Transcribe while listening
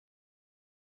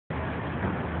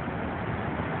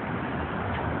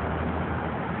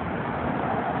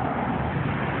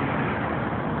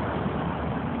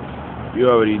You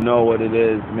already know what it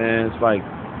is, man. It's like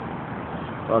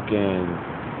fucking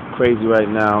crazy right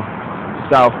now.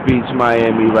 South Beach,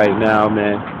 Miami right now,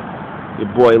 man.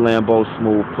 Your boy Lambo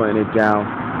Smooth putting it down.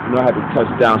 You know I had to touch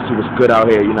down, see what's good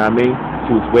out here, you know what I mean?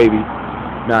 See what's wavy.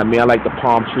 You know what I mean? I like the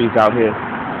palm trees out here.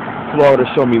 Florida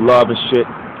show me love and shit.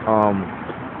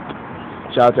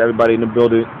 Shout out to everybody in the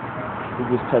building. We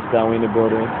just touched down, we in the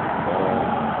building.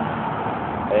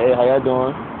 Hey, how y'all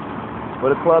doing?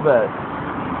 Where the club at?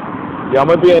 Yeah, I'm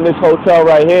gonna be in this hotel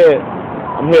right here.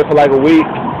 I'm here for like a week.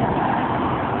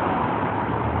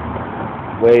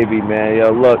 Wavy, man.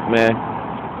 Yo, look, man.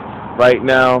 Right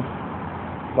now,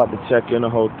 about to check in a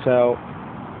hotel.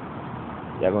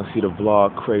 Y'all gonna see the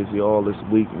vlog crazy all this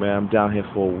week, man. I'm down here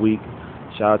for a week.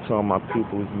 Shout out to all my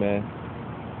peoples, man.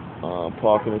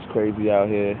 Parking is crazy out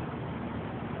here.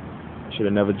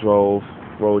 Should've never drove.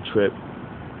 Road trip.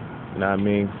 You know what I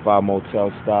mean? 5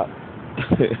 motel stop.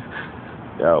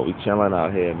 Yo, we chilling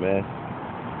out here, man.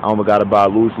 I almost gotta buy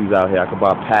Lucy's out here. I can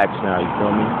buy packs now, you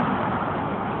feel me?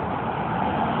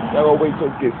 Y'all gonna wait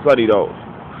till it gets sunny though.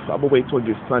 I'm gonna wait till it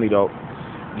gets sunny though.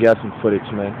 Get some footage,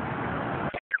 man.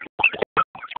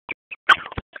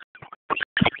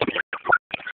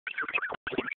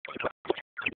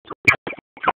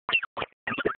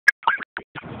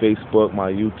 Facebook, my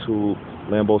YouTube,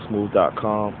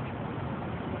 LamboSmooth.com.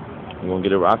 We're gonna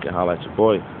get it rocking. Holla at your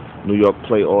boy. New York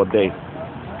play all day.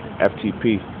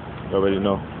 FTP. You already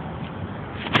know.